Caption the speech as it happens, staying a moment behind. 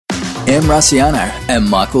Em Rusciano and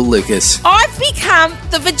Michael Lucas. I've become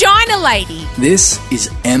the vagina lady. This is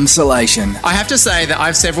Emsolation. I have to say that I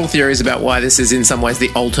have several theories about why this is in some ways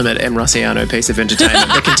the ultimate M. Rusciano piece of entertainment.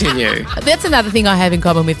 But continue. That's another thing I have in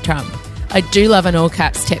common with Trump. I do love an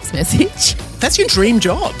all-caps text message. That's your dream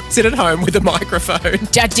job. Sit at home with a microphone.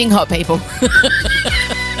 Judging hot people.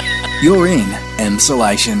 You're in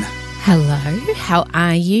Emsolation. Hello, how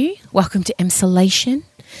are you? Welcome to Emsolation.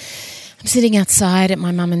 I'm sitting outside at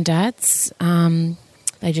my mum and dad's.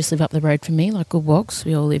 They just live up the road from me, like good wogs.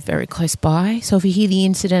 We all live very close by. So if you hear the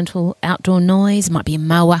incidental outdoor noise, it might be a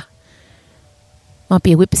mower, might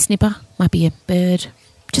be a whippersnipper, might be a bird.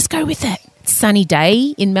 Just go with it. It's a sunny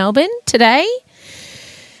day in Melbourne today,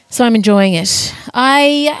 so I'm enjoying it.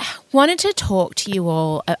 I wanted to talk to you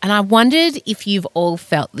all, and I wondered if you've all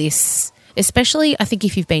felt this, especially I think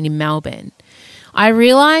if you've been in Melbourne. I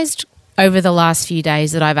realised over the last few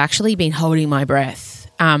days that I've actually been holding my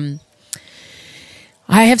breath. I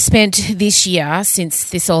have spent this year,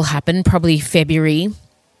 since this all happened, probably February,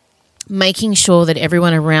 making sure that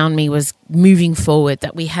everyone around me was moving forward,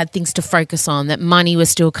 that we had things to focus on, that money was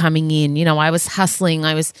still coming in. You know, I was hustling,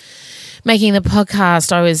 I was making the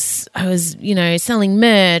podcast, I was selling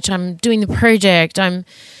merch, I'm doing the project, I'm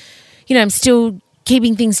still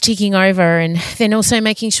keeping things ticking over, and then also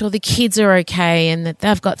making sure the kids are okay and that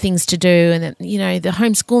they've got things to do, and that, the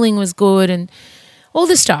homeschooling was good and all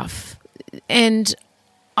this stuff. And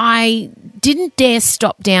I didn't dare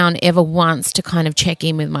stop down ever once to kind of check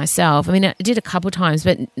in with myself. I mean, I did a couple of times,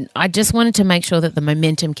 but I just wanted to make sure that the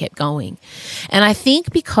momentum kept going. And I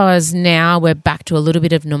think because now we're back to a little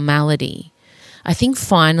bit of normality, I think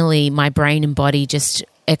finally my brain and body just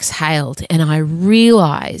exhaled, and I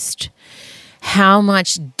realised how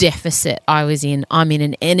much deficit I was in. I'm in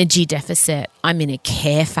an energy deficit. I'm in a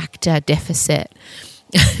care factor deficit.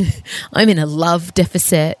 I'm in a love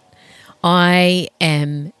deficit. I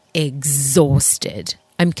am exhausted.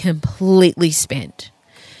 I'm completely spent.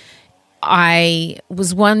 I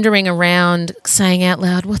was wandering around saying out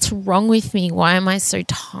loud, what's wrong with me? Why am I so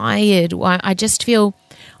tired?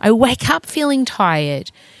 I wake up feeling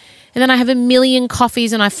tired. And then I have a million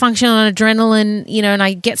coffees and I function on adrenaline, and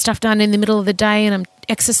I get stuff done in the middle of the day, and I'm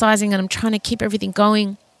exercising and I'm trying to keep everything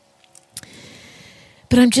going.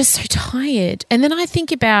 But I'm just so tired. And then I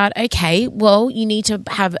think about, okay, well, you need to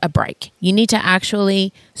have a break. You need to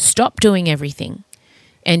actually stop doing everything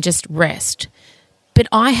and just rest. But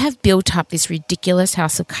I have built up this ridiculous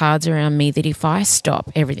house of cards around me that if I stop,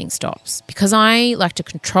 everything stops. Because I like to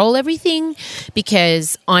control everything,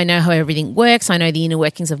 because I know how everything works. I know the inner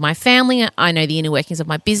workings of my family. I know the inner workings of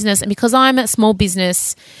my business. And because I'm a small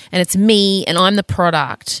business and it's me and I'm the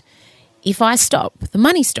product, if I stop, the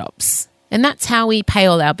money stops. And that's how we pay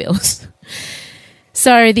all our bills.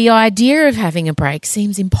 So the idea of having a break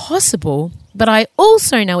seems impossible, but I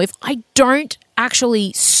also know if I don't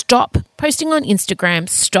actually stop posting on Instagram,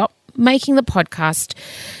 stop making the podcast,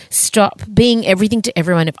 stop being everything to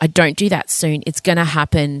everyone, if I don't do that soon, it's going to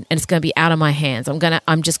happen and it's going to be out of my hands.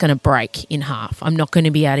 I'm just going to break in half. I'm not going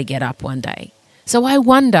to be able to get up one day. So I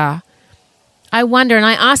wonder, and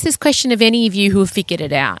I ask this question of any of you who have figured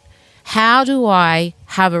it out. How do I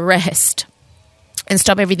have a rest and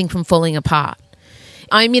stop everything from falling apart?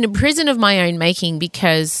 I'm in a prison of my own making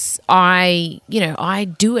because I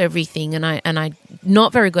do everything and I'm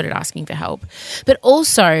not very good at asking for help. But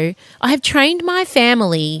also, I have trained my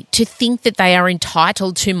family to think that they are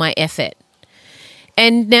entitled to my effort.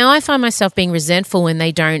 And now I find myself being resentful when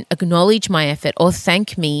they don't acknowledge my effort or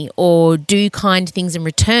thank me or do kind things in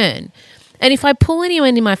return. And if I pull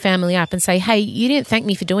anyone in my family up and say, hey, you didn't thank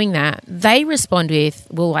me for doing that, they respond with,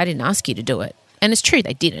 well, I didn't ask you to do it. And it's true,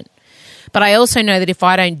 they didn't. But I also know that if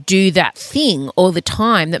I don't do that thing all the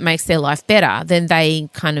time that makes their life better, then they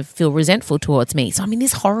kind of feel resentful towards me. So I'm in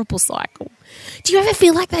this horrible cycle. Do you ever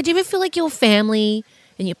feel like that? Do you ever feel like your family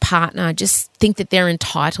and your partner just think that they're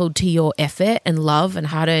entitled to your effort and love and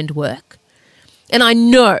hard-earned work? And I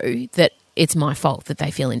know that it's my fault that they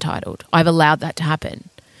feel entitled. I've allowed that to happen.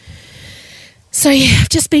 So, yeah, I've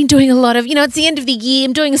just been doing a lot of, it's the end of the year.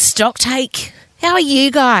 I'm doing a stock take. How are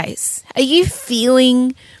you guys? Are you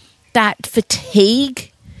feeling that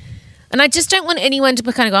fatigue? And I just don't want anyone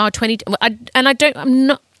to kind of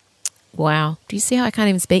go, wow. Do you see how I can't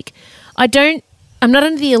even speak? I'm not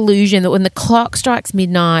under the illusion that when the clock strikes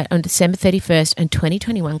midnight on December 31st and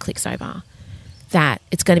 2021 clicks over, that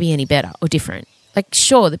it's going to be any better or different. Like,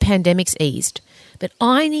 sure, the pandemic's eased, but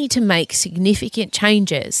I need to make significant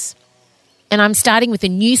changes. And I'm starting with a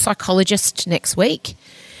new psychologist next week.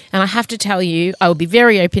 And I have to tell you, I will be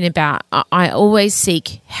very open about, I always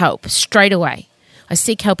seek help straight away. I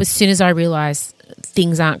seek help as soon as I realise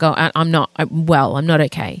things aren't going, I'm not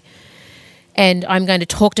okay. And I'm going to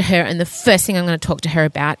talk to her, and the first thing I'm going to talk to her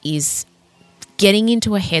about is getting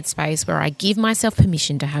into a headspace where I give myself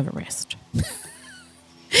permission to have a rest.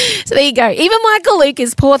 So there you go. Even Michael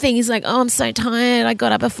Lucas, poor thing, he's like, oh, I'm so tired. I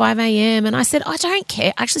got up at 5 a.m. And I said, I don't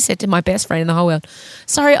care. I actually said to my best friend in the whole world,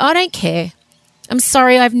 sorry, I don't care. I'm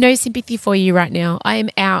sorry, I have no sympathy for you right now. I am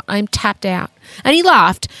out. I'm tapped out. And he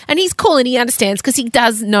laughed, and he's cool, and he understands because he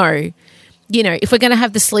does know, you know, if we're going to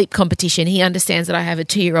have the sleep competition, he understands that I have a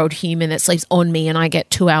 2-year-old human that sleeps on me and I get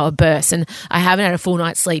 2-hour bursts and I haven't had a full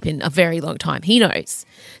night's sleep in a very long time. He knows.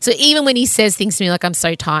 So even when he says things to me like I'm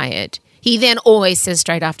so tired, he then always says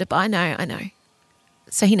straight after, but I know.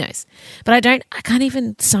 So he knows. But I can't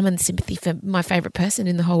even summon sympathy for my favourite person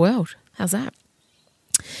in the whole world. How's that?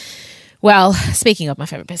 Well, speaking of my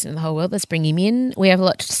favourite person in the whole world, let's bring him in. We have a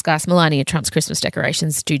lot to discuss. Melania Trump's Christmas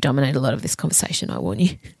decorations do dominate a lot of this conversation, I warn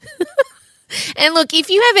you. And look, if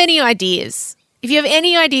you have any ideas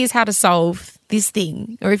how to solve this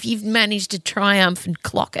thing, or if you've managed to triumph and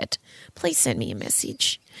clock it, please send me a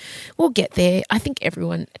message. We'll get there. I think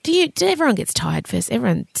everyone gets tired first.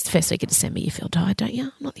 Everyone, first week of December, you feel tired, don't you?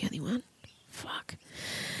 I'm not the only one. Fuck.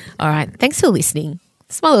 All right. Thanks for listening.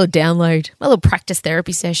 It's my little download, my little practice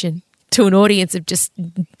therapy session to an audience of just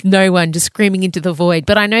no one, just screaming into the void.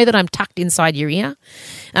 But I know that I'm tucked inside your ear.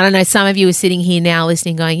 And I know some of you are sitting here now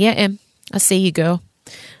listening going, yeah, Em, I see you, girl.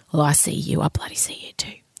 Well, I see you. I bloody see you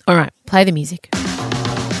too. All right. Play the music.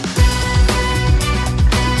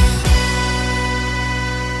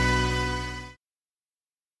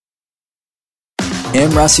 Em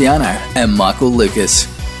Rusciano and Michael Lucas.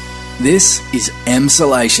 This is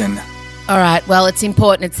Emsolation. All right, well, it's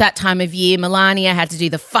important. It's that time of year. Melania had to do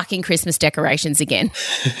the fucking Christmas decorations again.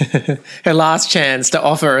 Her last chance to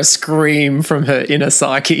offer a scream from her inner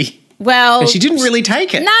psyche. Well, and she didn't really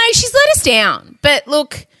take it. No, she's let us down. But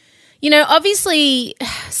look, you know, obviously,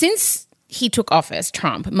 since he took office,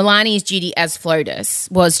 Trump, Melania's duty as FLOTUS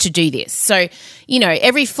was to do this. So, you know,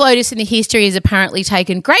 every FLOTUS in the history has apparently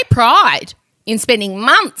taken great pride in spending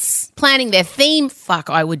months planning their theme. Fuck,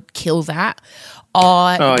 I would kill that.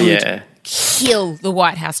 I would kill the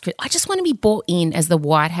White House. I just want to be brought in as the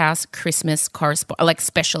White House Christmas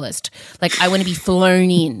specialist. Like, I want to be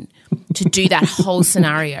flown in to do that whole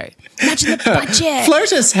scenario. Imagine the budget.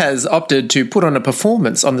 FLOTUS has opted to put on a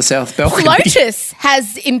performance on the South Balcony. FLOTUS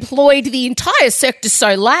has employed the entire Cirque du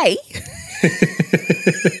Soleil.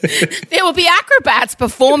 There will be acrobats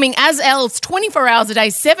performing as elves 24 hours a day,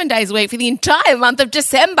 7 days a week for the entire month of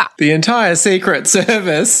December. The entire Secret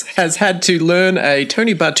Service has had to learn a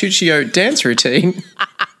Tony Bartuccio dance routine.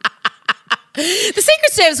 The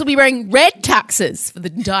Secret Service will be wearing red tuxes for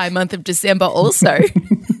the entire month of December also.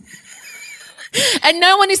 And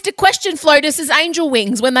no one is to question FLOTUS's angel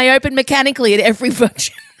wings when they open mechanically at every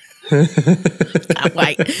function. Can't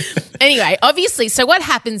wait. Anyway, obviously, so what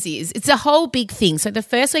happens is it's a whole big thing. So the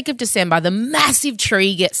first week of December, the massive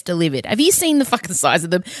tree gets delivered. Have you seen the fucking size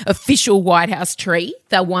of the official White House tree?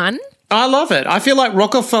 The one? I love it. I feel like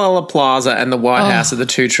Rockefeller Plaza and the White House are the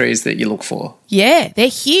two trees that you look for. Yeah, they're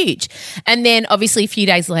huge. And then obviously a few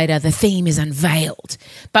days later, the theme is unveiled.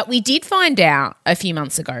 But we did find out a few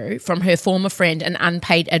months ago from her former friend and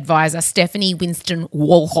unpaid advisor, Stephanie Winston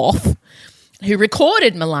Wolhoff, who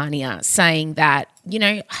recorded Melania saying that, you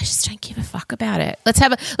know, I just don't give a fuck about it.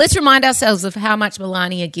 Let's remind ourselves of how much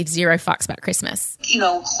Melania gives zero fucks about Christmas. You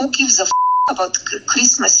know, who gives a about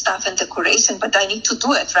Christmas stuff and decoration, but I need to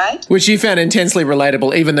do it, right? Which you found intensely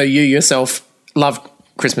relatable, even though you yourself love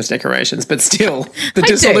Christmas decorations, but still the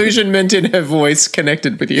disillusionment in her voice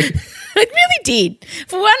connected with you. It really did.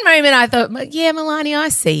 For one moment I thought, yeah, Melania, I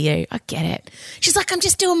see you. I get it. She's like, I'm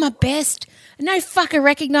just doing my best. No fucker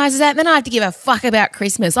recognises that. Then I have to give a fuck about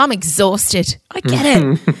Christmas. I'm exhausted. I get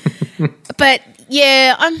it. But,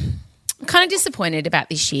 yeah, I'm kind of disappointed about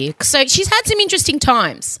this year. So she's had some interesting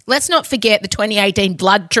times. Let's not forget the 2018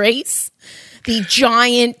 blood trees, the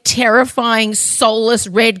giant, terrifying, soulless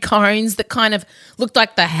red cones that kind of looked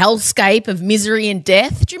like the hellscape of misery and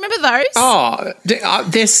death. Do you remember those? Oh,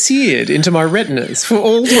 they're seared into my retinas for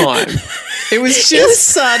all time. It was just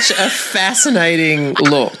such a fascinating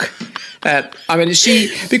look.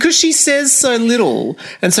 Because she says so little,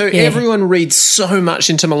 and so everyone reads so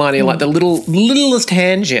much into Melania, like the littlest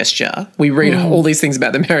hand gesture. We read all these things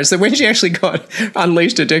about the marriage. So when she actually got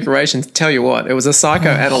unleashed her decorations, tell you what, it was a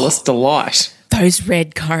psychoanalyst delight. Those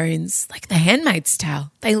red cones, like The Handmaid's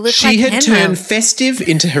Tale. They look like She had handmails. turned festive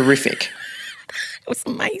into horrific. It was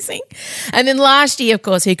amazing. And then last year, of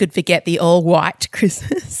course, who could forget the all-white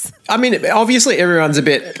Christmas? I mean, obviously everyone's a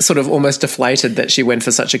bit sort of almost deflated that she went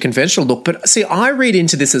for such a conventional look. But see, I read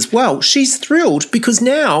into this as well. She's thrilled because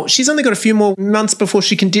now she's only got a few more months before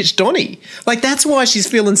she can ditch Donnie. Like, that's why she's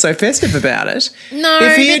feeling so festive about it. No,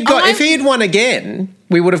 if he had won again,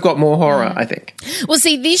 we would have got more horror, I think. Well,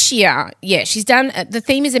 see, this year, she's done, the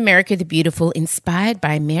theme is America the Beautiful, inspired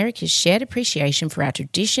by America's shared appreciation for our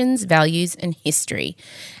traditions, values and history.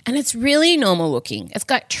 And it's really normal looking. It's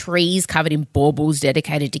got trees covered in baubles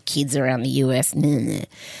dedicated to kids around the US.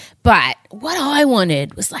 But what I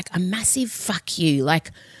wanted was like a massive fuck you,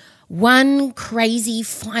 like one crazy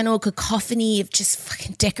final cacophony of just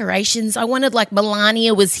fucking decorations. I wanted like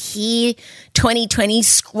Melania was here 2020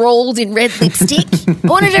 scrawled in red lipstick. I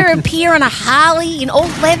wanted her to appear on a Harley in all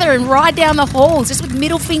leather and ride down the halls just with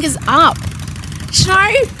middle fingers up. You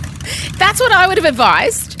know, that's what I would have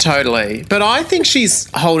advised. Totally. But I think she's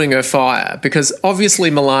holding her fire because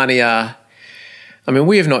obviously Melania, I mean,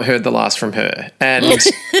 we have not heard the last from her.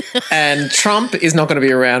 And Trump is not going to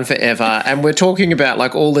be around forever. And we're talking about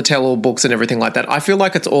like all the tell-all books and everything like that. I feel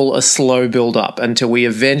like it's all a slow build-up until we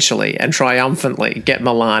eventually and triumphantly get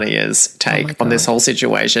Melania's take on this whole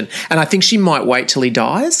situation. And I think she might wait till he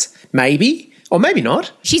dies, maybe, or maybe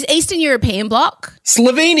not. She's Eastern European bloc.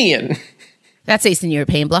 Slovenian. That's Eastern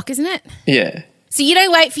European bloc, isn't it? Yeah. So you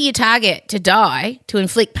don't wait for your target to die to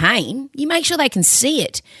inflict pain. You make sure they can see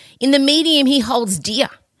it. In the medium he holds dear,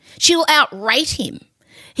 she will outrate him.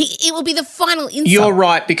 It will be the final insult. You're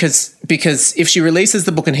right, because if she releases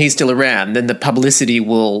the book and he's still around, then the publicity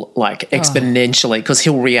will like exponentially because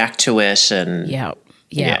he'll react to it. And yeah.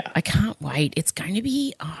 I can't wait. It's going to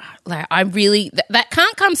be that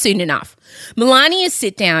can't come soon enough. Melania's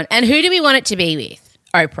sit down, and who do we want it to be with?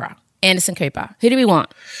 Oprah, Anderson Cooper. Who do we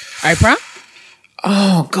want? Oprah.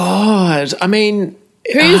 Oh God! I mean,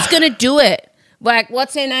 who's going to do it? Like,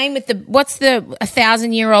 what's her name? What's the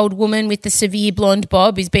 1,000-year-old woman with the severe blonde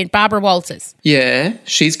bob? Who's been Barbara Walters? Yeah,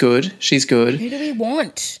 she's good. She's good. Who do we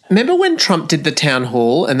want? Remember when Trump did the town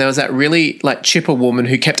hall and there was that really like chipper woman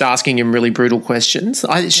who kept asking him really brutal questions?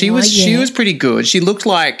 She was pretty good. She looked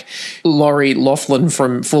like Lori Loughlin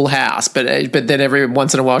from Full House, but then every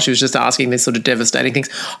once in a while she was just asking these sort of devastating things.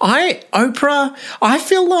 I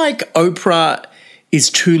feel like Oprah is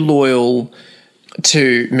too loyal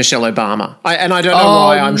to Michelle Obama. I don't know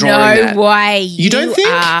why I'm drawing that. No way. You don't think?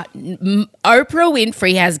 Oprah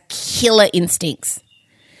Winfrey has killer instincts.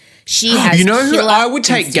 She has You know who I would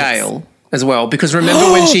take instincts. Gail as well, because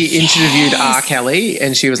remember when she interviewed R. Kelly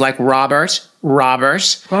and she was like, Robert.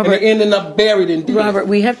 And they ended up buried in deep. Robert,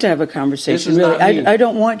 we have to have a conversation. Really, I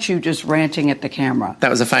don't want you just ranting at the camera.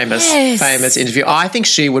 That was a famous interview. I think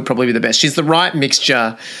she would probably be the best. She's the right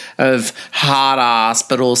mixture of hard ass,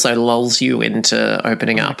 but also lulls you into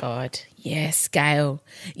opening up. Oh, my God. Yes, Gail.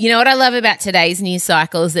 You know what I love about today's news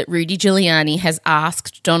cycle is that Rudy Giuliani has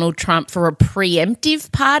asked Donald Trump for a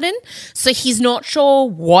preemptive pardon, so he's not sure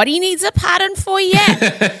what he needs a pardon for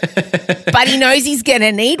yet, but he knows he's going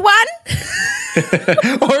to need one.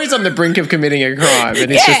 Or he's on the brink of committing a crime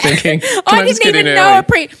and he's just thinking, I didn't even know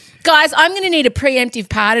Guys, I'm going to need a preemptive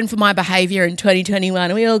pardon for my behaviour in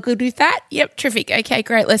 2021. Are we all good with that? Yep, terrific. Okay,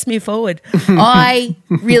 great. Let's move forward. I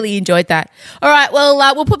really enjoyed that. All right, well,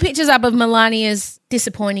 we'll put pictures up of Melania's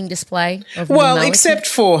disappointing display of normality. Except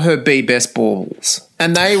for her Be Best balls.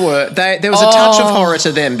 And there was a touch of horror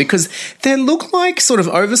to them because they look like sort of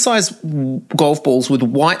oversized golf balls with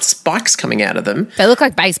white spikes coming out of them. They look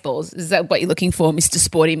like baseballs. Is that what you're looking for, Mr.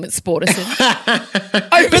 Sporty McSporterson?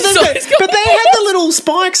 But they had the little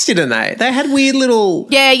spikes, didn't they? They had weird little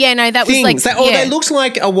no, that things. was like... They looked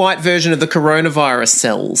like a white version of the coronavirus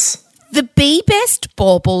cells. The Be Best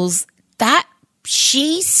baubles, that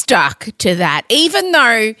she stuck to that, even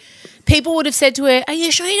though people would have said to her, are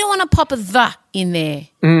you sure you don't want to pop a the in there?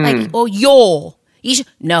 Like, or your.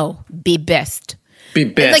 No, Be Best. Be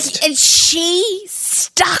Best. And she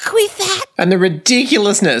stuck with that. And the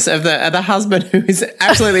ridiculousness of the husband who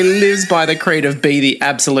absolutely lives by the creed of be the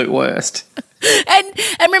absolute worst.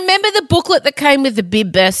 And remember the booklet that came with the Be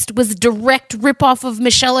Best was a direct rip-off of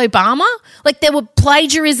Michelle Obama? Like there were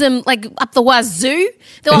plagiarism like up the wazoo.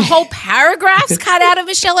 There were whole paragraphs cut out of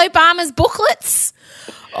Michelle Obama's booklets.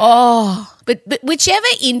 Oh, but whichever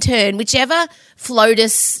intern, whichever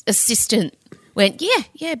FLOTUS assistant went,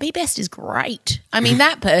 yeah, Be Best is great. I mean,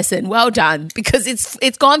 that person, well done, because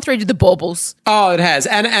it's gone through to the baubles. Oh, it has.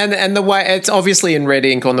 And the way it's obviously in red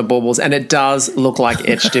ink on the baubles and it does look like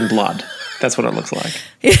etched in blood. That's what it looks like.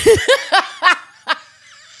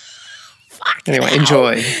 Anyway,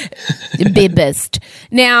 enjoy. Be Best.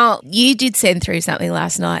 Now, you did send through something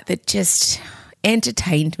last night that just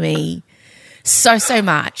entertained me so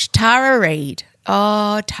much. Tara Reid.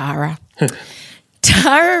 Oh, Tara.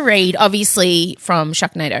 Tara Reid, obviously from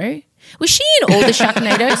Sharknado. Was she in all the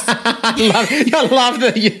Sharknados? I love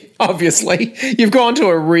that, obviously. You've gone to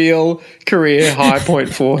a real career high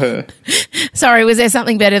point for her. Sorry, was there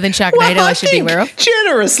something better than Sharknado I should be aware of?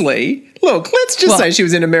 Generously, look, let's just say she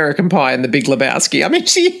was in American Pie and The Big Lebowski. I mean,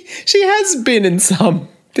 she has been in some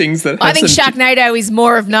things that I think Sharknado is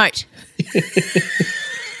more of note.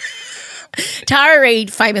 Tara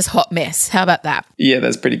Reid, famous hot mess. How about that? Yeah,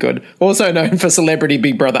 that's pretty good. Also known for Celebrity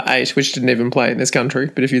Big Brother 8, which didn't even play in this country,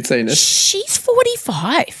 but if you'd seen it. She's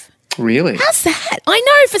 45. Really? How's that? I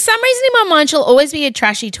know. For some reason in my mind, she'll always be a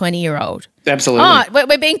trashy 20-year-old. Absolutely. Oh,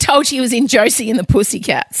 we're being told she was in Josie and the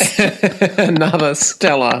Pussycats. Another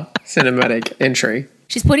stellar cinematic entry.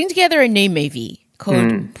 She's putting together a new movie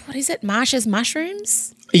called, what is it, Marsha's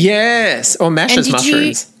Mushrooms? Yes, or Masha's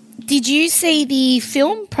Mushrooms. Did you see the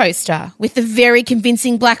film poster with the very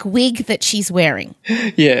convincing black wig that she's wearing?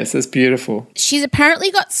 Yes, that's beautiful. She's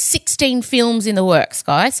apparently got 16 films in the works,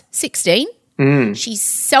 guys. 16. She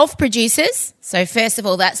self-produces. So first of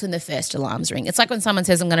all, that's when the first alarms ring. It's like when someone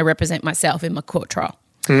says, I'm going to represent myself in my court trial.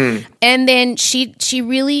 And then she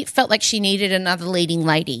really felt like she needed another leading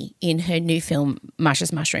lady in her new film,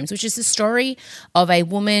 Marsha's Mushrooms, which is the story of a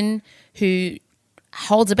woman who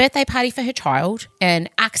holds a birthday party for her child and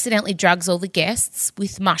accidentally drugs all the guests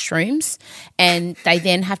with mushrooms, and they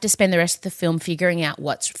then have to spend the rest of the film figuring out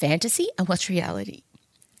what's fantasy and what's reality.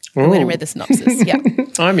 I went and read the synopsis. Yeah.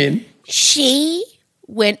 I'm in. She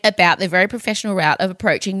went about the very professional route of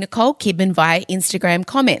approaching Nicole Kidman via Instagram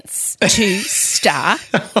comments to star.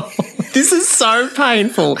 This is so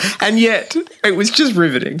painful, and yet it was just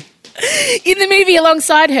riveting. In the movie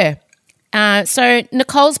alongside her. So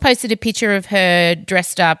Nicole's posted a picture of her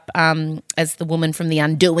dressed up as the woman from The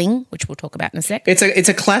Undoing, which we'll talk about in a sec. It's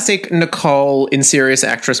a classic Nicole in serious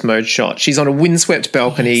actress mode shot. She's on a windswept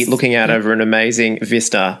balcony looking out over an amazing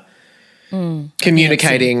vista,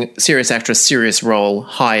 communicating serious actress, serious role,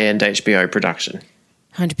 high-end HBO production.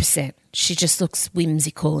 100%. She just looks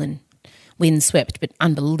whimsical and windswept but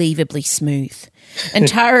unbelievably smooth. And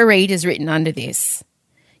Tara Reid has written under this,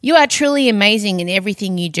 "You are truly amazing in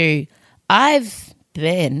everything you do. I've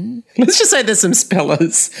been..." Let's just say there's some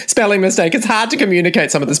spelling mistake. It's hard to communicate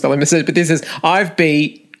some of the spelling mistakes, but this is I've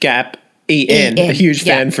B gap E-N, a huge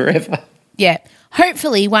fan forever. Yeah.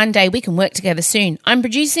 Hopefully one day we can work together soon. I'm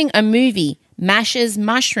producing a movie, Masha's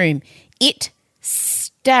Mushroom. It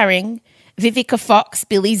starring Vivica Fox,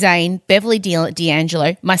 Billy Zane, Beverly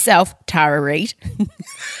D'Angelo, myself, Tara Reid.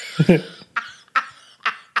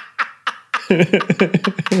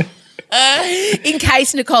 In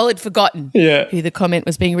case Nicole had forgotten who the comment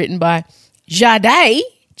was being written by. Jade,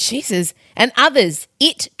 Jesus, and others.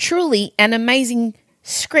 It truly an amazing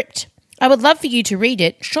script. I would love for you to read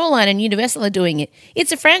it. Shoreline and Universal are doing it.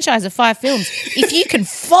 It's a franchise of 5 films. If you can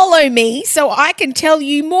follow me so I can tell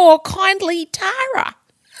you more, kindly, Tara.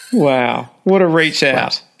 Wow, what a reach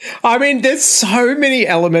out. Wow. I mean, there's so many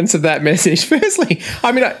elements of that message. Firstly,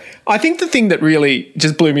 I mean, I think the thing that really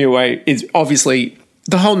just blew me away is obviously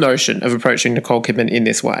the whole notion of approaching Nicole Kidman in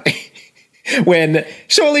this way. When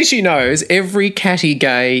surely she knows every catty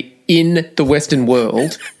gay in the Western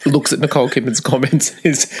world looks at Nicole Kidman's comments,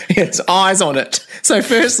 has eyes on it. So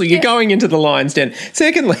firstly, you're going into the lion's den.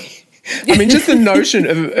 Secondly, I mean, just the notion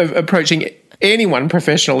of approaching anyone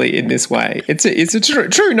professionally in this way, it's a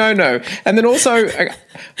true no-no. And then also,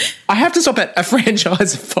 I have to stop at a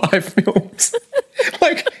franchise of 5 films.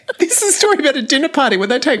 Like, this is a story about a dinner party where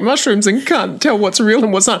they take mushrooms and can't tell what's real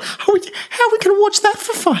and what's not. How are we going to watch that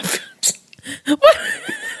for 5 films?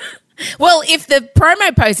 Well, if the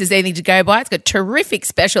promo poster is anything to go by, it's got terrific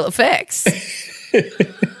special effects.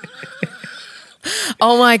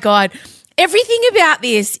 Oh, my God. Everything about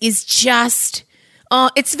this is just,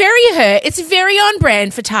 it's very her. It's very on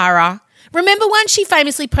brand for Tara. Remember when she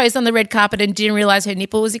famously posed on the red carpet and didn't realise her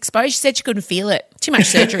nipple was exposed? She said she couldn't feel it. Too much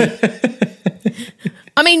surgery.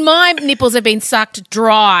 I mean, my nipples have been sucked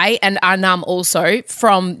dry and are numb also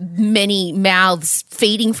from many mouths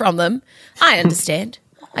feeding from them. I understand.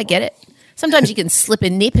 I get it. Sometimes you can slip a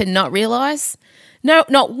nip and not realise. No,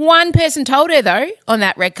 not one person told her, though, on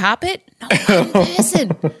that red carpet. Not one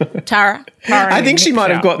person. Tara I think she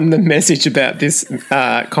might have gotten the message about this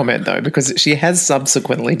comment, though, because she has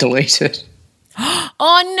subsequently deleted.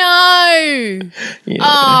 Oh, no. Yeah.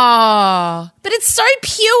 Oh, but it's so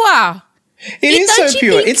pure. It is so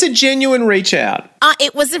pure. It's a genuine reach out.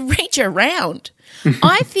 It was a reach around.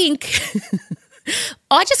 I think,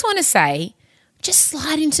 I just want to say, just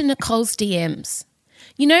slide into Nicole's DMs.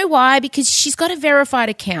 You know why? Because she's got a verified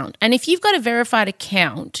account. And if you've got a verified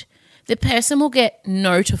account, the person will get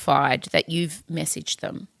notified that you've messaged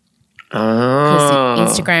them. Because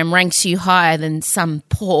Instagram ranks you higher than some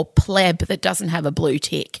poor pleb that doesn't have a blue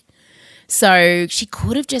tick. So she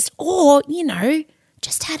could have just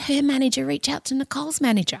just had her manager reach out to Nicole's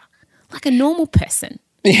manager like a normal person.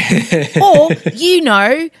 Or,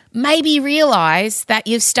 maybe realise that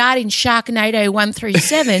you've starred in Sharknado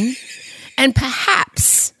 137 and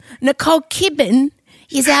perhaps Nicole Kidman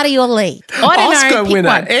is out of your league. I don't know. Oscar winner,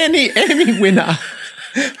 one. Emmy winner,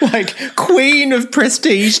 like queen of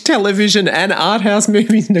prestige television and art house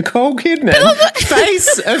movies, Nicole Kidman,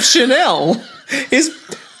 face of Chanel, is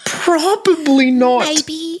probably not.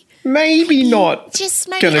 Maybe not. Just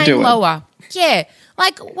maybe gonna aim do lower. It. Yeah.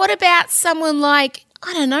 Like, what about someone like,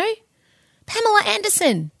 I don't know, Pamela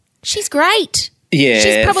Anderson? She's great. Yeah,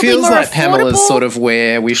 she's probably feels more like affordable. Pamela's sort of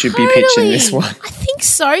where we should be pitching this one. I think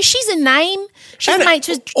so. She's a name. She's And mates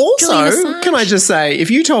with also, Julian Assange. can I just say,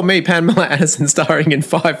 if you told me Pamela Anderson starring in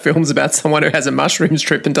 5 films about someone who has a mushrooms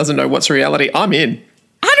trip and doesn't know what's reality, I'm in.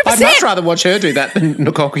 100%. I'd much rather watch her do that than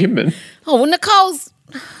Nicole Kidman. Oh, well, Nicole's...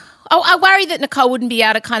 Oh, I worry that Nicole wouldn't be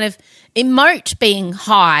able to kind of emote being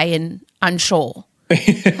high and unsure.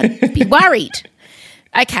 I'd be worried.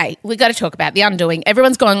 Okay, we've got to talk about The Undoing.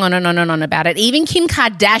 Everyone's going on and on and on about it. Even Kim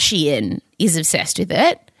Kardashian is obsessed with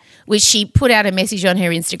it, which she put out a message on her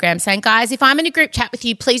Instagram saying, guys, if I'm in a group chat with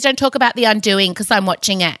you, please don't talk about The Undoing because I'm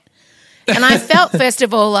watching it. And I felt, first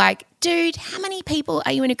of all, like, dude, how many people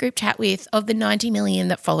are you in a group chat with of the 90 million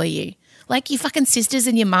that follow you? Like your fucking sisters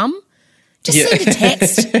and your mum? Just send a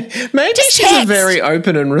text. Maybe she's a very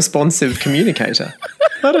open and responsive communicator.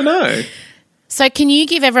 I don't know. So can you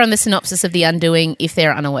give everyone the synopsis of The Undoing if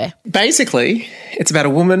they're unaware? Basically, it's about a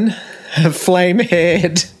woman, a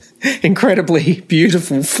flame-haired, incredibly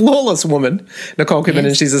beautiful, flawless woman, Nicole Kidman,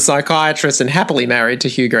 and she's a psychiatrist and happily married to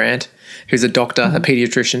Hugh Grant, who's a doctor, a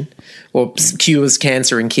paediatrician, or cures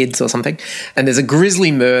cancer in kids or something. And there's a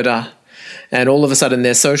grisly murder, and all of a sudden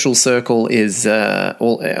their social circle is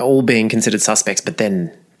all being considered suspects. But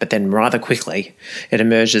then rather quickly it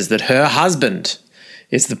emerges that her husband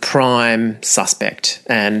is the prime suspect,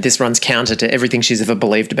 and this runs counter to everything she's ever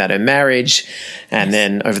believed about her marriage. And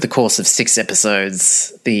then over the course of 6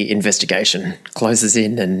 episodes, the investigation closes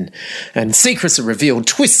in, and secrets are revealed,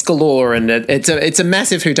 twists galore, and it's a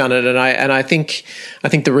massive whodunit. And I think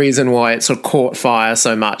the reason why it sort of caught fire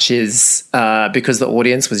so much is because the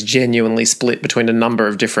audience was genuinely split between a number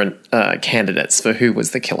of different candidates for who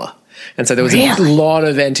was the killer, and so there was a lot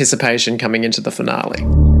of anticipation coming into the finale.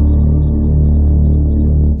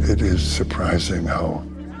 It is surprising how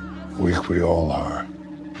weak we all are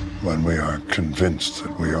when we are convinced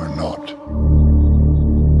that we are not.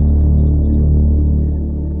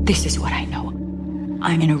 This is what I know.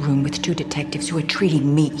 I'm in a room with 2 detectives who are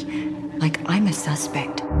treating me like I'm a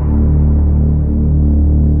suspect.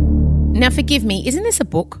 Now, forgive me, isn't this a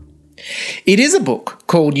book? It is a book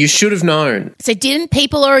called You Should Have Known. So didn't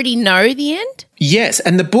people already know the end? Yes,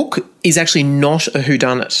 and the book is actually not a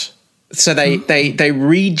whodunit. So they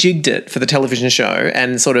rejigged it for the television show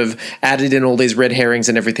and sort of added in all these red herrings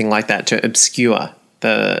and everything like that to obscure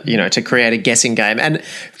to create a guessing game. And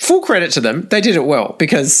full credit to them, they did it well,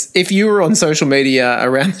 because if you were on social media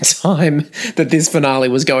around the time that this finale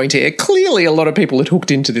was going to air, clearly a lot of people had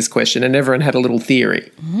hooked into this question and everyone had a little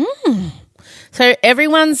theory. So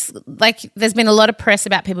everyone's like, there's been a lot of press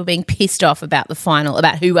about people being pissed off about the final,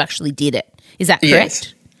 about who actually did it. Is that correct?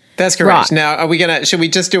 Yes. That's correct. Right. Now, should we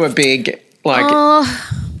just do a big, I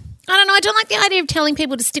don't know. I don't like the idea of telling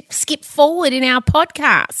people to skip forward in our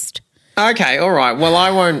podcast. Okay, all right. Well,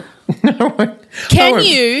 I won't. Can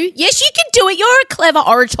you? Yes, you can do it. You're a clever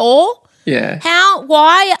orator. Yeah.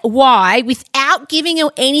 Why, without giving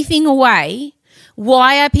anything away,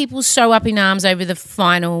 why are people so up in arms over the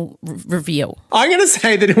final reveal? I'm going to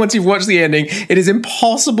say that once you've watched the ending, it is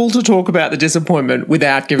impossible to talk about the disappointment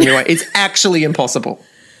without giving away. It's actually impossible.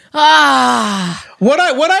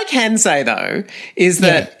 What I can say, though, is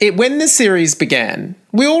that when the series began,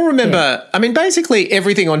 we all remember, I mean, basically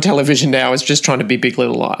everything on television now is just trying to be Big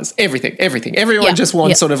Little Lies. Everything. Everyone just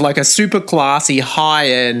wants sort of like a super classy,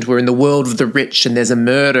 high-end, we're in the world of the rich and there's a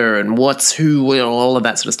murder and what's who, all of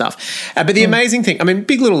that sort of stuff. But the amazing thing, I mean,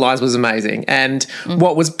 Big Little Lies was amazing. And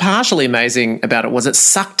what was partially amazing about it was it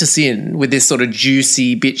sucked us in with this sort of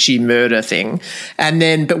juicy, bitchy murder thing.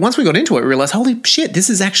 But once we got into it, we realised, holy shit, this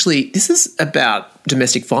is about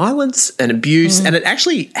domestic violence and abuse, and it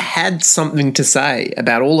actually had something to say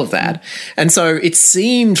about all of that. And so it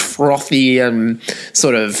seemed frothy and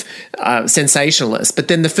sort of sensationalist, but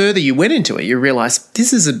then the further you went into it, you realised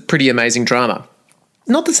this is a pretty amazing drama.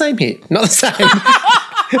 not the same here. Not the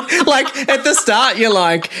same. Like, at the start, you're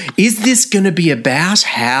like, is this going to be about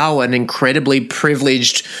how an incredibly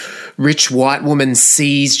privileged rich white woman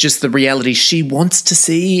sees just the reality she wants to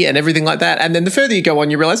see and everything like that? And then the further you go on,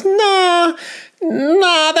 you realise, nah,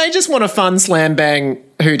 they just want a fun slam bang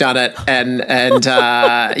whodunit, and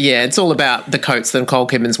yeah, it's all about the coats that Nicole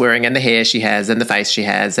Kidman's wearing and the hair she has and the face she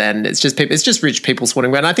has, and it's just rich people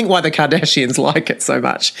swanning around. I think why the Kardashians like it so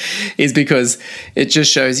much is because it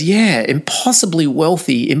just shows, yeah, impossibly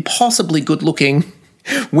wealthy, impossibly good-looking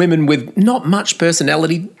women with not much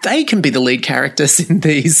personality, they can be the lead characters in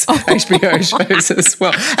these HBO shows as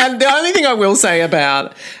well. And the only thing I will say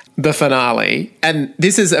about the finale, and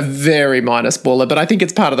this is a very minor spoiler, but I think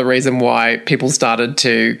it's part of the reason why people started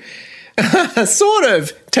to sort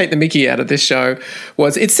of take the mickey out of this show,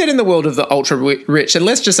 was it's set in the world of the ultra rich. And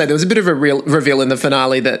let's just say there was a bit of a real reveal in the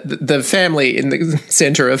finale that the family in the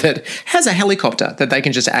centre of it has a helicopter that they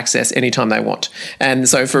can just access anytime they want. And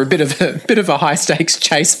so for a bit of a high stakes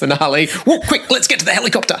chase finale, whoa, quick, let's get to the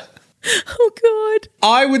helicopter. Oh God.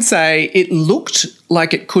 I would say it looked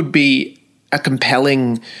like it could be a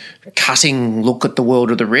compelling, cutting look at the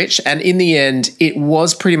world of the rich. And in the end, it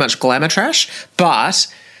was pretty much glamour trash,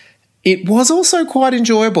 but it was also quite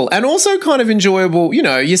enjoyable, and also kind of enjoyable. You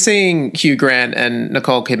know, you're seeing Hugh Grant and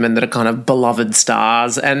Nicole Kidman that are kind of beloved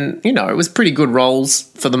stars, and, you know, it was pretty good roles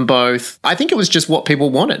for them both. I think it was just what people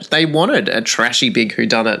wanted. They wanted a trashy big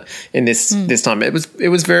whodunit in this time. It was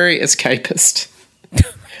very escapist.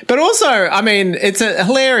 But also, I mean, it's a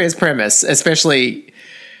hilarious premise, especially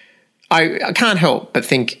I can't help but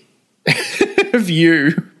think of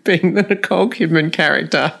you being the Nicole Kidman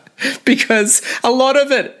character, because a lot of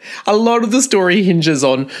the story hinges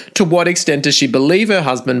on to what extent does she believe her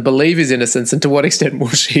husband, believe his innocence, and to what extent will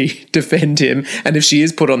she defend him, and if she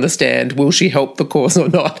is put on the stand, will she help the cause or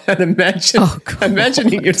not? And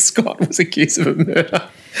imagining if Scott was accused of a murder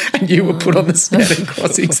and you were put on the stand and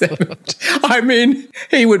cross-examined. I mean,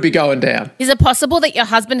 he would be going down. Is it possible that your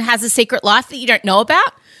husband has a secret life that you don't know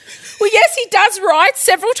about? Well, yes, he does ride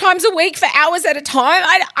several times a week for hours at a time.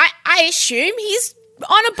 I assume he's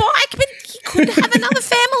on a bike, but he could have another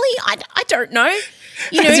family. I don't know.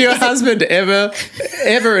 Has your husband ever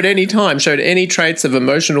at any time showed any traits of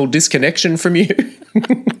emotional disconnection from you?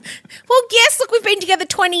 Well, yes, look, we've been together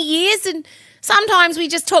 20 years, and sometimes we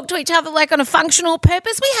just talk to each other like on a functional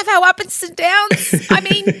purpose. We have our ups and downs. I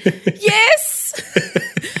mean, yes.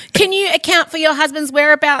 Can you account for your husband's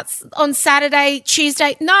whereabouts on Saturday,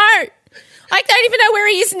 Tuesday? No. I don't even know where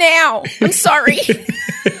he is now. I'm sorry.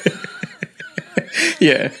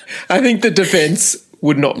 Yeah. I think the defence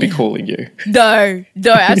would not be calling you. No,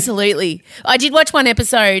 absolutely. I did watch one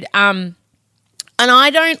episode, and I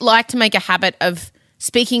don't like to make a habit of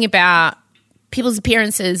speaking about people's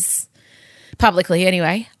appearances publicly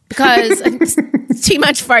anyway, because it's too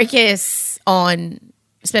much focus on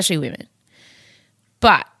especially women.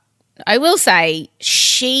 But I will say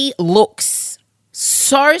she looks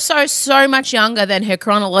so much younger than her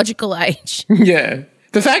chronological age. Yeah.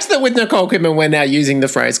 The fact that with Nicole Kidman we're now using the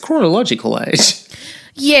phrase chronological age.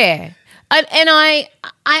 Yeah.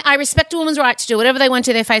 I respect a woman's right to do whatever they want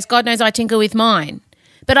to their face. God knows I tinker with mine.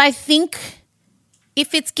 But I think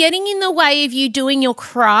if it's getting in the way of you doing your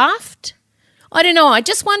craft, I don't know. I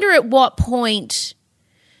just wonder at what point,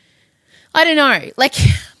 I don't know, like,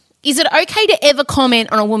 is it okay to ever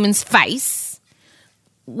comment on a woman's face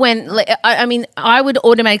when, I mean, I would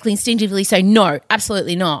automatically, instinctively say no,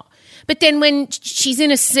 absolutely not. But then when she's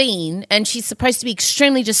in a scene and she's supposed to be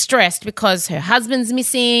extremely distressed because her husband's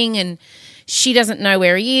missing and she doesn't know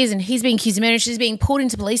where he is and he's being accused of murder, she's being pulled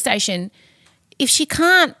into the police station, if she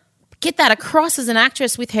can't get that across as an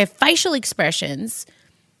actress with her facial expressions,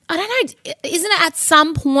 I don't know, isn't it at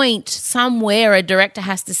some point somewhere a director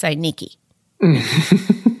has to say, Nikki,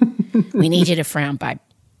 we need you to frown, babe.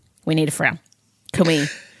 We need a frown. Can we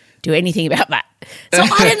do anything about that? So I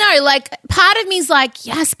don't know, like part of me is like,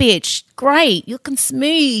 yes, bitch, great, you're looking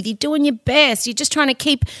smooth, you're doing your best, you're just trying to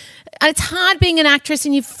keep – it's hard being an actress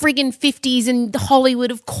in your friggin' 50s in Hollywood.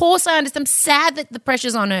 Of course I understand. I'm sad that the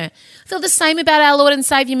pressure's on her. I feel the same about our Lord and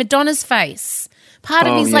Saviour Madonna's face. Part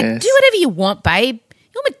of me is like, do whatever you want, babe.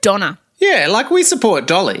 You're Madonna. Yeah, like we support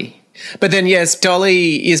Dolly. But then, yes,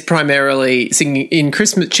 Dolly is primarily singing in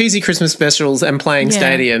cheesy Christmas specials and playing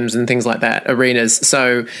stadiums and things like that, arenas.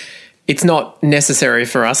 So it's not necessary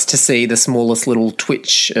for us to see the smallest little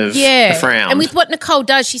twitch of a frown. And with what Nicole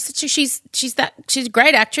does, she's a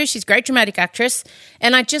great actress. She's a great dramatic actress.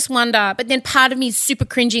 And I just wonder, but then part of me is super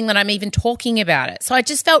cringing that I'm even talking about it. So I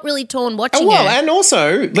just felt really torn watching it. And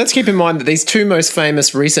also, let's keep in mind that these two most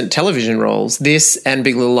famous recent television roles, this and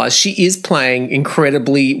Big Little Lies, she is playing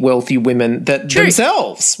incredibly wealthy women that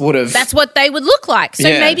themselves would have. That's what they would look like. So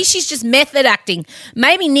maybe she's just method acting.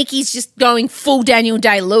 Maybe Nikki's just going full Daniel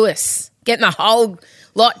Day-Lewis, getting the whole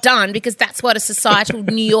lot done because that's what a societal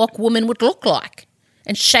New York woman would look like.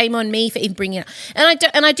 And shame on me for even bringing it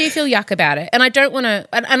up. And I do feel yuck about it. And I don't want to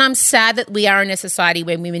 – and I'm sad that we are in a society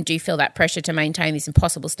where women do feel that pressure to maintain this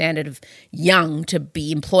impossible standard of young to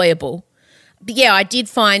be employable. But, yeah, I did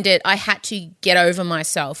find it – I had to get over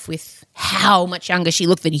myself with how much younger she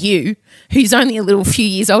looked than Hugh, who's only a little few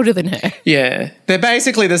years older than her. Yeah. They're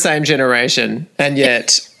basically the same generation and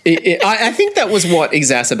yet – I think that was what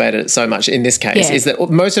exacerbated it so much in this case is that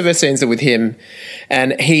most of her scenes are with him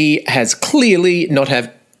and he has clearly not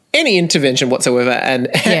had any intervention whatsoever and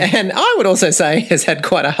I would also say has had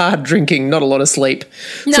quite a hard drinking, not a lot of sleep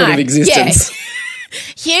sort of existence. Yeah.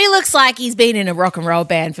 Hugh looks like he's been in a rock and roll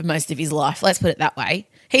band for most of his life, let's put it that way.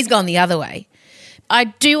 He's gone the other way. I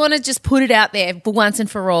do want to just put it out there for once and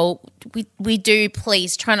for all, we do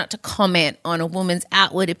please try not to comment on a woman's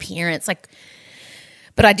outward appearance,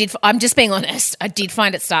 but I'm just being honest, I did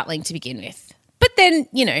find it startling to begin with. But then,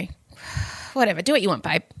 whatever, do what you want,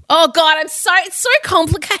 babe. Oh, God, it's so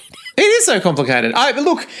complicated. It is so complicated.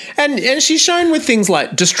 Look, and she's shown with things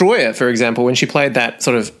like Destroyer, for example, when she played that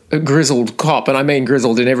sort of grizzled cop, and I mean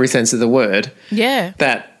grizzled in every sense of the word. Yeah.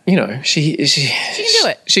 That, she can do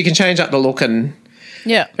it. She can change up the look and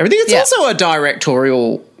everything. It's also a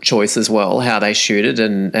directorial choice as well, how they shoot it,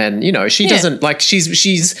 and she doesn't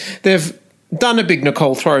they've done a big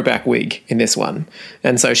Nicole throwback wig in this one,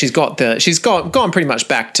 and so she's gone pretty much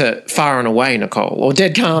back to Far and Away Nicole or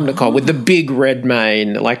Dead Calm Nicole with the big red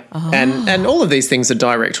mane, and all of these things are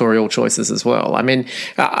directorial choices as well. I mean,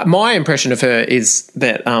 my impression of her is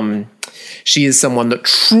that she is someone that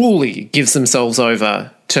truly gives themselves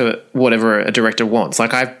over to whatever a director wants.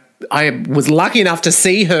 Like I was lucky enough to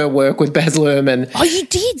see her work with Baz Luhrmann. Oh, you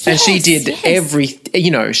did? Yes, and she did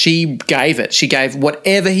she gave it. She gave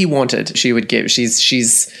whatever he wanted, she would give.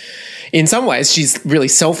 She's in some ways, she's really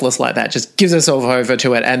selfless like that, just gives herself over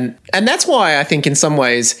to it. And that's why I think in some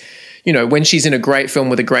ways, when she's in a great film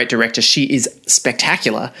with a great director, she is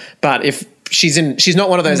spectacular. But if she's not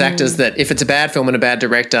one of those actors that if it's a bad film and a bad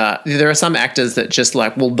director, there are some actors that just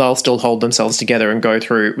they'll still hold themselves together and go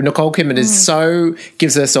through. Nicole Kidman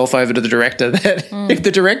gives herself over to the director that if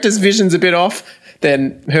the director's vision's a bit off,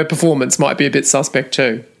 then her performance might be a bit suspect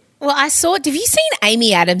too. Well, have you seen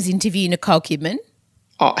Amy Adams interview Nicole Kidman?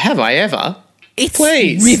 Oh, have I ever? It's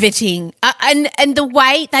riveting. And the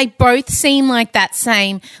way they both seem like that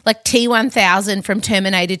same, T-1000 from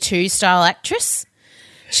Terminator 2 style actress.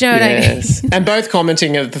 Do you know what I mean? And both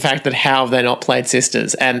commenting of the fact that how have they not played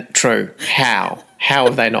sisters? And true, how? How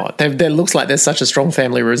have they not? There looks like there's such a strong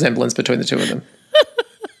family resemblance between the two of them.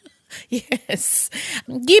 Yes.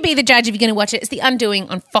 You be the judge if you're going to watch it. It's The Undoing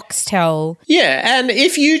on Foxtel. Yeah, and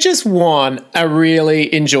if you just want a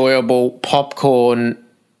really enjoyable popcorn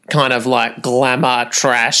kind of glamour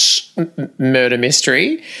trash murder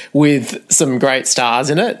mystery with some great stars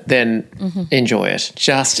in it, then enjoy it.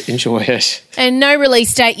 Just enjoy it. And no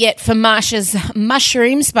release date yet for Marsha's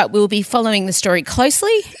Mushrooms, but we'll be following the story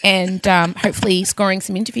closely and hopefully scoring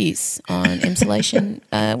some interviews on Emsolation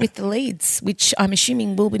with the leads, which I'm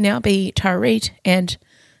assuming will now be Tara Reid and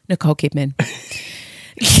Nicole Kidman.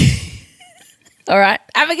 All right.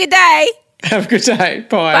 Have a good day. Have a good day.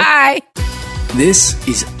 Bye. Bye. This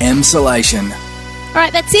is Emsolation. All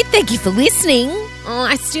right, that's it. Thank you for listening. Oh,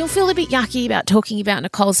 I still feel a bit yucky about talking about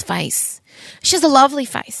Nicole's face. She has a lovely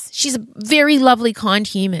face. She's a very lovely, kind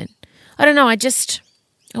human. I don't know. I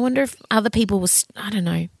wonder if other people I don't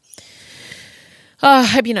know. Oh, I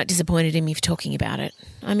hope you're not disappointed in me for talking about it.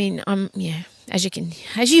 I mean,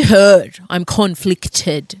 as you heard, I'm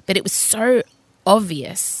conflicted, but it was so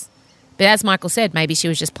obvious. But as Michael said, maybe she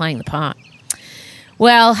was just playing the part.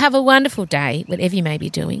 Well, have a wonderful day, whatever you may be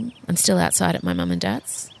doing. I'm still outside at my mum and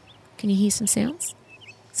dad's. Can you hear some sounds?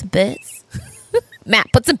 Some birds?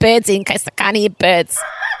 Matt, put some birds in case I can't hear birds.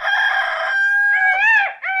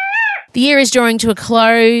 The year is drawing to a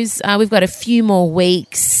close. We've got a few more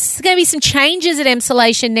weeks. There's going to be some changes at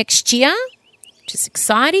Emsolation next year, which is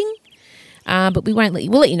exciting. But we'll let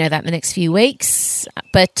you know that in the next few weeks.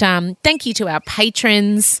 But thank you to our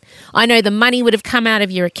patrons. I know the money would have come out of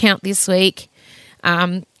your account this week.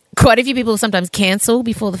 Quite a few people sometimes cancel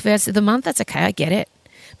before the first of the month. That's okay, I get it.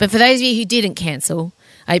 But for those of you who didn't cancel,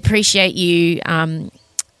 I appreciate you.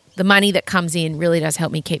 The money that comes in really does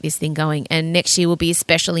help me keep this thing going. And next year will be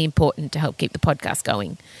especially important to help keep the podcast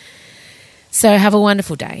going. So have a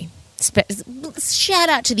wonderful day. Shout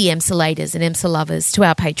out to the EMSA-laters and EMSA lovers, to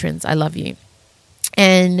our patrons. I love you.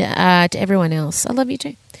 And to everyone else, I love you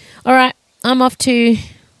too. All right, I'm off to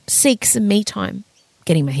seek some me time.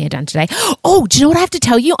 Getting my hair done today. Oh, do you know what I have to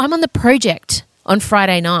tell you? I'm on the project on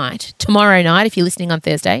Friday night, tomorrow night, if you're listening on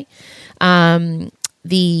Thursday. The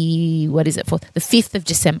 5th of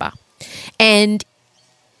December. And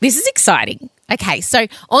this is exciting. Okay, so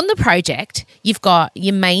on the project, you've got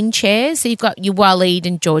your main chairs. So you've got your Waleed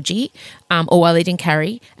and Georgie, or Waleed and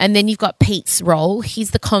Carrie. And then you've got Pete's role. He's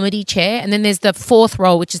the comedy chair. And then there's the fourth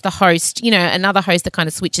role, which is the host, another host that kind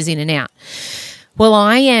of switches in and out.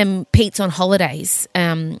 Well, Pete's on holidays.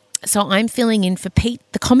 So I'm filling in for Pete,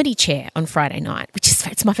 the comedy chair, on Friday night,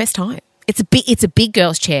 it's my first time. It's a big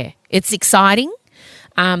girl's chair. It's exciting.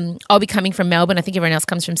 I'll be coming from Melbourne. I think everyone else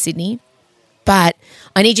comes from Sydney. But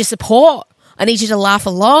I need your support. I need you to laugh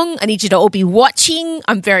along. I need you to all be watching.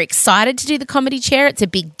 I'm very excited to do the comedy chair. It's a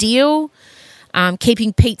big deal.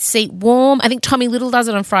 Keeping Pete's seat warm. I think Tommy Little does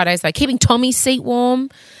it on Fridays, though. Keeping Tommy's seat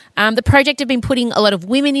warm. The project have been putting a lot of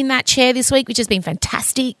women in that chair this week, which has been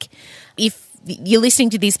fantastic. If you're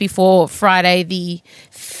listening to this before Friday, the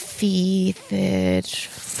 4th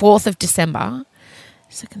of December,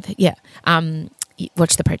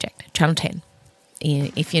 watch the project, Channel 10.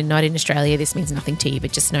 If you're not in Australia, this means nothing to you,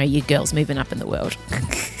 but just know your girl's moving up in the world.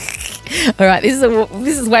 All right, this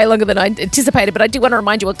is way longer than I anticipated, but I do want to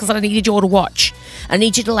remind you all because I needed you all to watch. I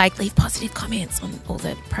need you to leave positive comments on all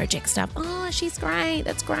the project stuff. Oh, she's great.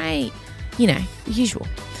 That's great. The usual.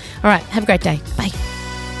 All right, have a great day. Bye.